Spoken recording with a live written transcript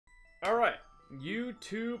Alright,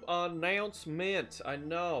 YouTube announcement. I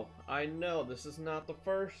know, this is not the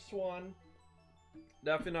first one.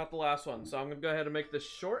 Definitely not the last one, so I'm gonna go ahead and make this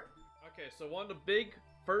short. Okay, so one of the big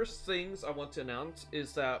first things I want to announce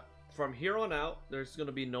is that from here on out, there's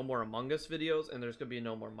gonna be no more Among Us videos, and there's gonna be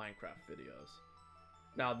no more Minecraft videos.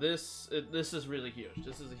 Now this is really huge.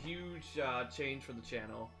 This is a huge change for the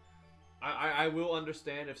channel. I will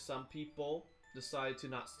understand if some people decide to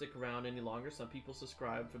not stick around any longer. Some people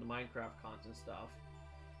subscribe for the Minecraft content stuff,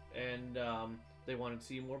 and they wanted to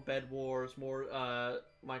see more Bed Wars, more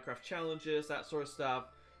Minecraft challenges, that sort of stuff.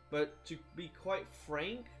 But to be quite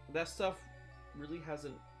frank, that stuff really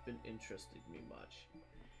hasn't been interesting me much.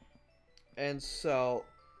 And so,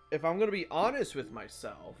 if I'm gonna be honest with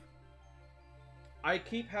myself, I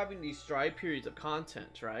keep having these dry periods of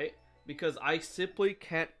content, right? Because I simply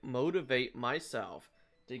can't motivate myself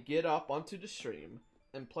to get up onto the stream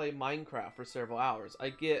and play Minecraft for several hours. I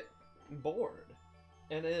get bored,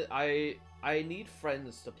 and I need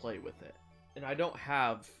friends to play with it, and I don't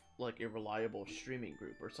have like a reliable streaming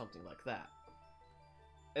group or something like that.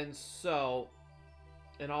 And so,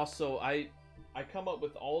 and also I come up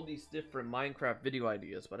with all these different Minecraft video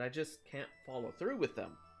ideas, but I just can't follow through with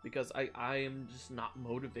them because I am just not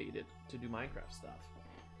motivated to do Minecraft stuff.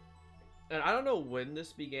 And I don't know when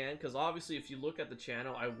this began, because obviously if you look at the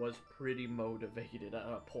channel, I was pretty motivated at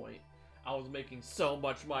a point. I was making so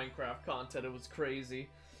much Minecraft content, it was crazy.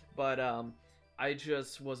 But I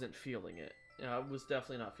just wasn't feeling it. I was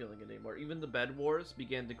definitely not feeling it anymore. Even the Bed Wars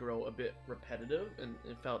began to grow a bit repetitive, and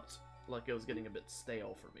it felt like it was getting a bit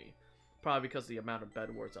stale for me. Probably because of the amount of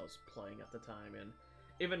Bed Wars I was playing at the time. And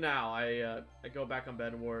even now, I go back on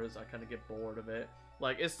Bed Wars, I kind of get bored of it.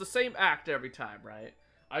 Like, it's the same act every time, right?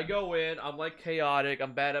 I go in, I'm like chaotic,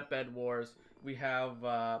 I'm bad at Bed Wars. We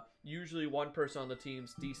have usually one person on the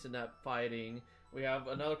team's decent at fighting. We have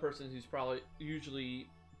another person who's probably usually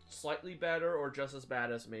slightly better or just as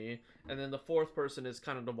bad as me. And then the fourth person is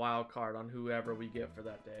kind of the wild card on whoever we get for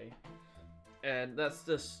that day. And that's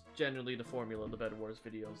just generally the formula of the Bed Wars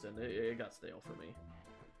videos, and it got stale for me.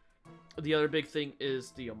 The other big thing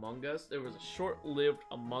is the Among Us. There was a short-lived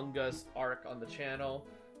Among Us arc on the channel.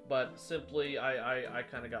 But simply, I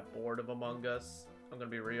kind of got bored of Among Us. I'm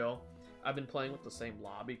gonna be real. I've been playing with the same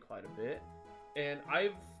lobby quite a bit, and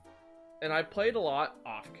I played a lot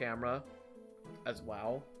off camera as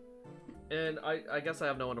well. And I guess I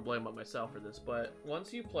have no one to blame but myself for this. But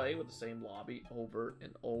once you play with the same lobby over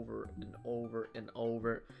and over and over and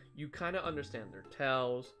over, you kind of understand their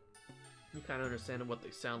tells. You kind of understand what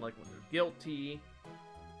they sound like when they're guilty.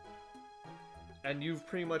 And you've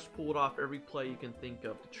pretty much pulled off every play you can think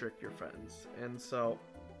of to trick your friends. And so,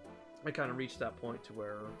 I kind of reached that point to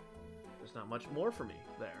where there's not much more for me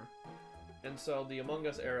there. And so, the Among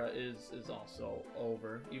Us era is also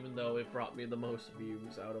over, even though it brought me the most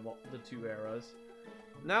views out of all the two eras.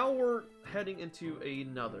 Now we're heading into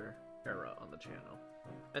another era on the channel.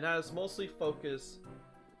 And that is mostly focused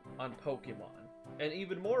on Pokemon. And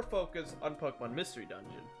even more focused on Pokemon Mystery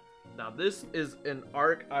Dungeon. Now this is an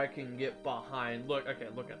arc I can get behind. Look, okay,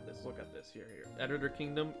 look at this, here. Editor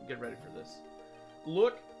Kingdom, get ready for this.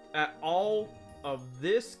 Look at all of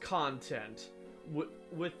this content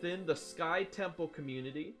within the Sky Temple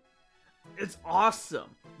community. It's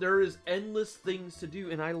awesome. There is endless things to do,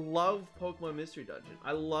 and I love Pokemon Mystery Dungeon.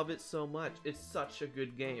 I love it so much. It's such a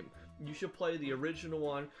good game. You should play the original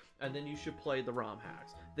one, and then you should play the ROM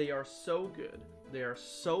hacks. They are so good. They are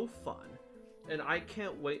so fun. And I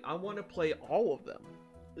can't wait. I want to play all of them,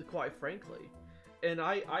 quite frankly. And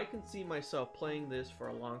I can see myself playing this for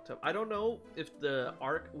a long time. I don't know if the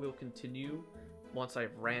arc will continue once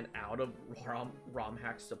I've ran out of ROM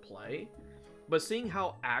hacks to play. But seeing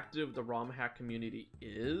how active the ROM hack community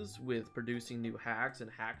is with producing new hacks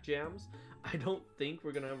and hack jams, I don't think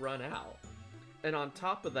we're going to run out. And on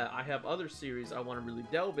top of that, I have other series I want to really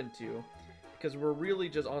delve into, because we're really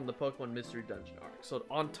just on the Pokemon Mystery Dungeon arc. So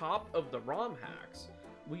on top of the ROM hacks,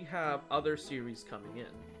 we have other series coming in.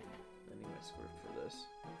 I need my script for this.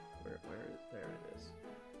 Where there it is.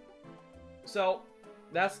 So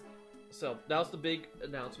that was the big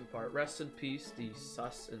announcement part. Rest in peace, the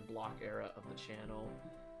sus and block era of the channel.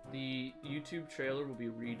 The YouTube trailer will be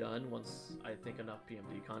redone once I think enough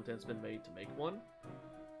PMD content's been made to make one.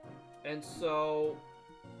 And so,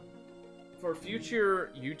 for future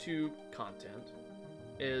YouTube content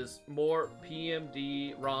is more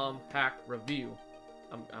PMD ROM hack review.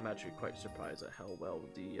 I'm actually quite surprised at how well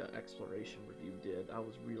the exploration review did. I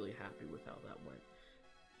was really happy with how that went.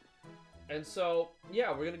 And so,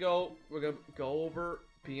 yeah, we're gonna go over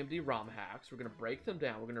PMD ROM hacks. We're gonna break them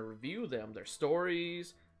down. We're gonna review them, their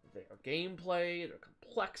stories, their gameplay, their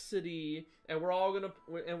complexity, and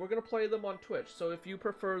we're gonna play them on Twitch. So if you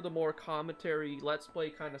prefer the more commentary, let's play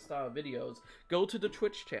kind of style videos, go to the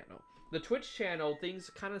Twitch channel. The Twitch channel, things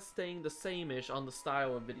kind of staying the same-ish on the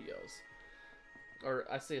style of videos, or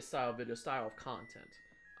I say a style of video, style of content.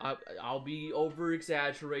 I'll be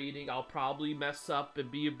over-exaggerating. I'll probably mess up and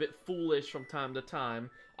be a bit foolish from time to time.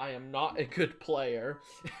 I am not a good player.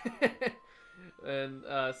 And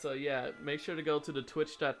so yeah, make sure to go to the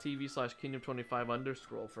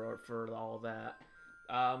twitch.tv/kingdom25_ for all of that.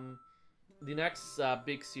 The next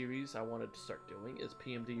big series I wanted to start doing is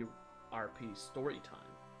PMD RP Storytime.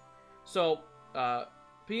 So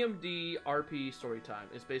PMD RP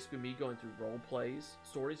Storytime is basically me going through role plays,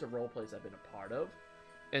 stories of role plays I've been a part of,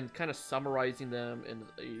 and kind of summarizing them in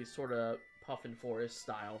a sort of Puffin Forest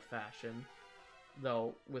style fashion,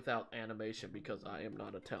 though without animation because I am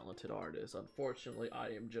not a talented artist. Unfortunately,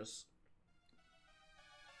 I am just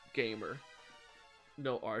gamer.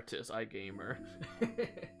 No artist, I gamer.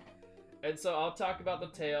 And so I'll talk about the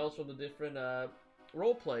tales from the different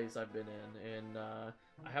role plays I've been in, and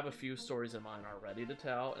I have a few stories in mind already to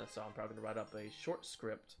tell, and so I'm probably gonna write up a short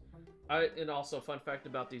script. And also, fun fact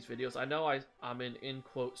about these videos, I know I'm in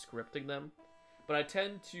quote scripting them, but I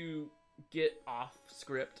tend to get off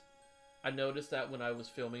script. I noticed that when I was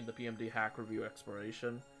filming the PMD Hack Review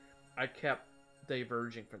Exploration, I kept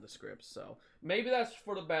diverging from the script, so maybe that's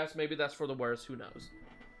for the best, maybe that's for the worst, who knows.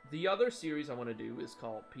 The other series I want to do is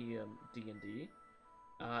called PMD&D.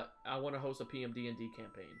 I want to host a PMD&D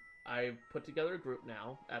campaign. I've put together a group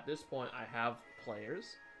now. At this point, I have players,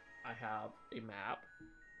 I have a map,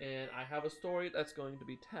 and I have a story that's going to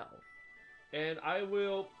be told. And I'm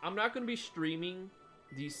not going to be streaming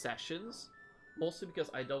these sessions, mostly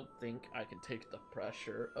because I don't think I can take the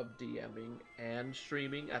pressure of DMing and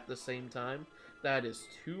streaming at the same time. That is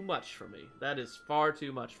too much for me. That is far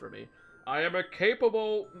too much for me. I am a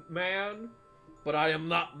capable man, but I am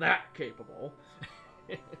not that capable.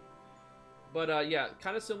 But yeah,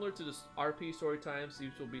 kind of similar to the RP story times.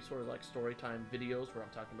 These will be sort of like story time videos where I'm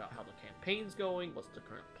talking about how the campaign's going, what's the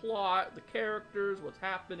current plot, the characters, what's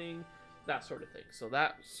happening, that sort of thing. So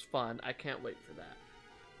that's fun. I can't wait for that.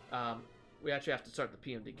 We actually have to start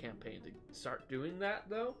the PMD campaign to start doing that,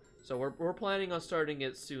 though. So we're planning on starting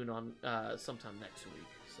it soon on sometime next week.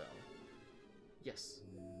 So yes.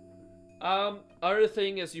 Other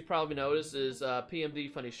thing, as you probably noticed, is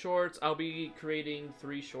PMD Funny Shorts. I'll be creating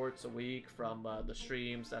 3 shorts a week from the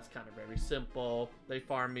streams. That's kind of very simple. They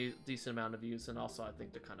farm me a decent amount of views, and also I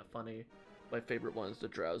think they're kind of funny. My favorite one is the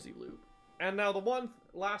Drowsy Loop. And now the one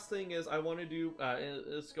last thing is I want to do,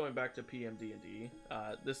 it's going back to PMD&D.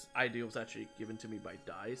 This idea was actually given to me by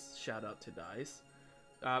Dice. Shout out to Dice.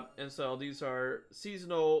 And so these are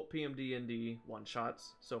seasonal PMD&D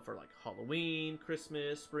one-shots. So for like Halloween,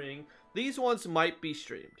 Christmas, spring, these ones might be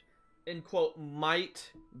streamed. In quote,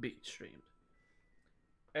 might be streamed.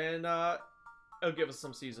 And it'll give us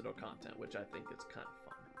some seasonal content, which I think is kind of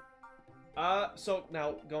fun. So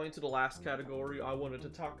now going to the last category I wanted to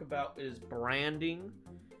talk about is branding.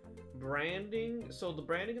 So the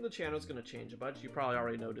branding of the channel is going to change a bunch. You probably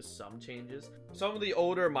already noticed some changes. Some of the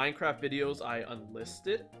older Minecraft videos I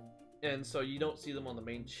unlisted, and so you don't see them on the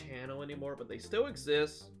main channel anymore, but they still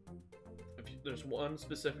exist. If there's one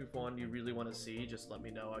specific one you really want to see, just let me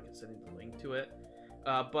know. I can send you the link to it.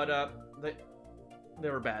 They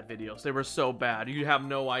were bad videos. They were so bad. You have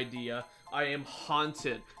no idea. I am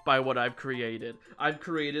haunted by what I've created. I've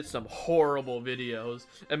created some horrible videos.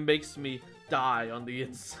 It makes me die on the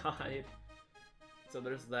inside. So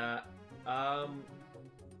there's that.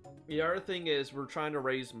 The other thing is we're trying to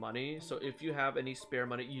raise money. So if you have any spare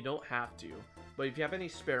money, you don't have to. But if you have any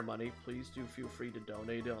spare money, please do feel free to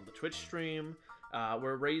donate it on the Twitch stream.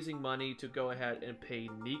 We're raising money to go ahead and pay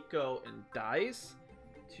Nico and Dice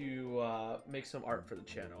to make some art for the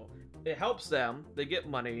channel. It helps them. They get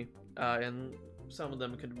money, and some of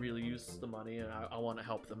them could really use the money, and I want to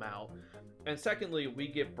help them out. And secondly, we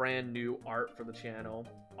get brand new art for the channel,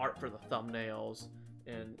 art for the thumbnails,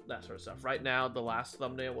 and that sort of stuff. Right now, the last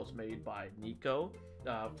thumbnail was made by Nico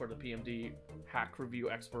for the PMD Hack Review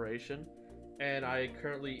Exploration, and I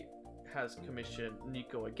currently has commissioned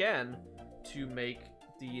Nico again to make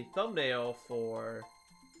the thumbnail for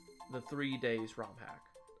the 3 days ROM hack.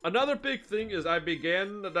 Another big thing is I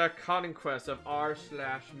began the conquest of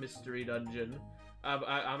r/MysteryDungeon.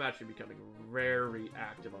 I'm actually becoming very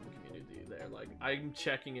active on the community there. Like, I'm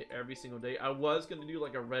checking it every single day. I was going to do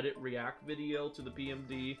like a Reddit react video to the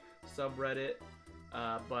PMD subreddit.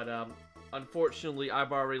 But unfortunately,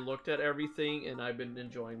 I've already looked at everything and I've been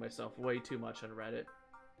enjoying myself way too much on Reddit.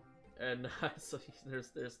 And so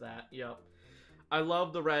there's that, yep. I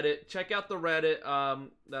love the Reddit. Check out the Reddit.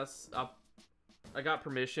 I got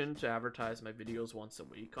permission to advertise my videos once a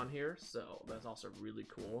week on here, so that's also really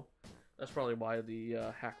cool. That's probably why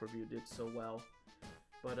the hack review did so well.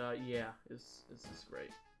 But yeah, this is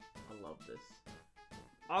great. I love this.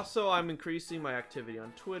 Also, I'm increasing my activity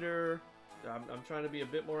on Twitter. I'm trying to be a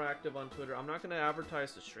bit more active on Twitter. I'm not going to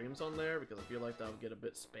advertise the streams on there because I feel like that would get a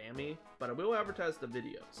bit spammy. But I will advertise the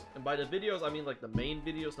videos. And by the videos, I mean like the main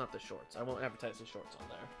videos, not the shorts. I won't advertise the shorts on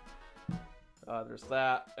there. There's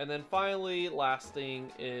that. And then finally, last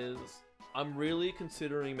thing is I'm really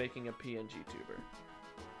considering making a PNG tuber.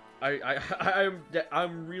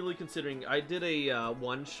 I'm really considering. I did a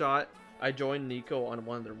one-shot. I joined Nico on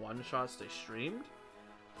one of their one-shots they streamed.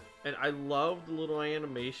 And I loved the little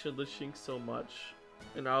animation of the Shink so much.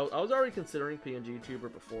 And I was already considering PNG tuber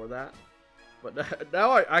before that. But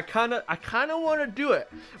now I kind of want to do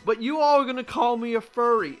it. But you all are going to call me a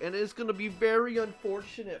furry. And it's going to be very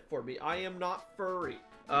unfortunate for me. I am not furry.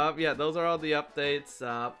 Yeah, those are all the updates.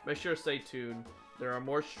 Make sure to stay tuned. There are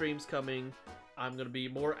more streams coming. I'm going to be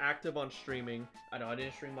more active on streaming. I know I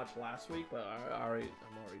didn't stream much last week. But I'm already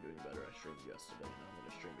doing better. I streamed yesterday. And I'm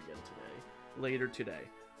going to stream again today. Later today.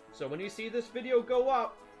 So when you see this video go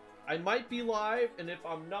up, I might be live, and if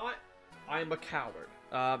I'm not, I'm a coward.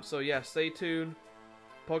 So yeah, stay tuned.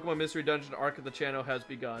 Pokemon Mystery Dungeon arc of the channel has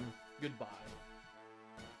begun. Goodbye.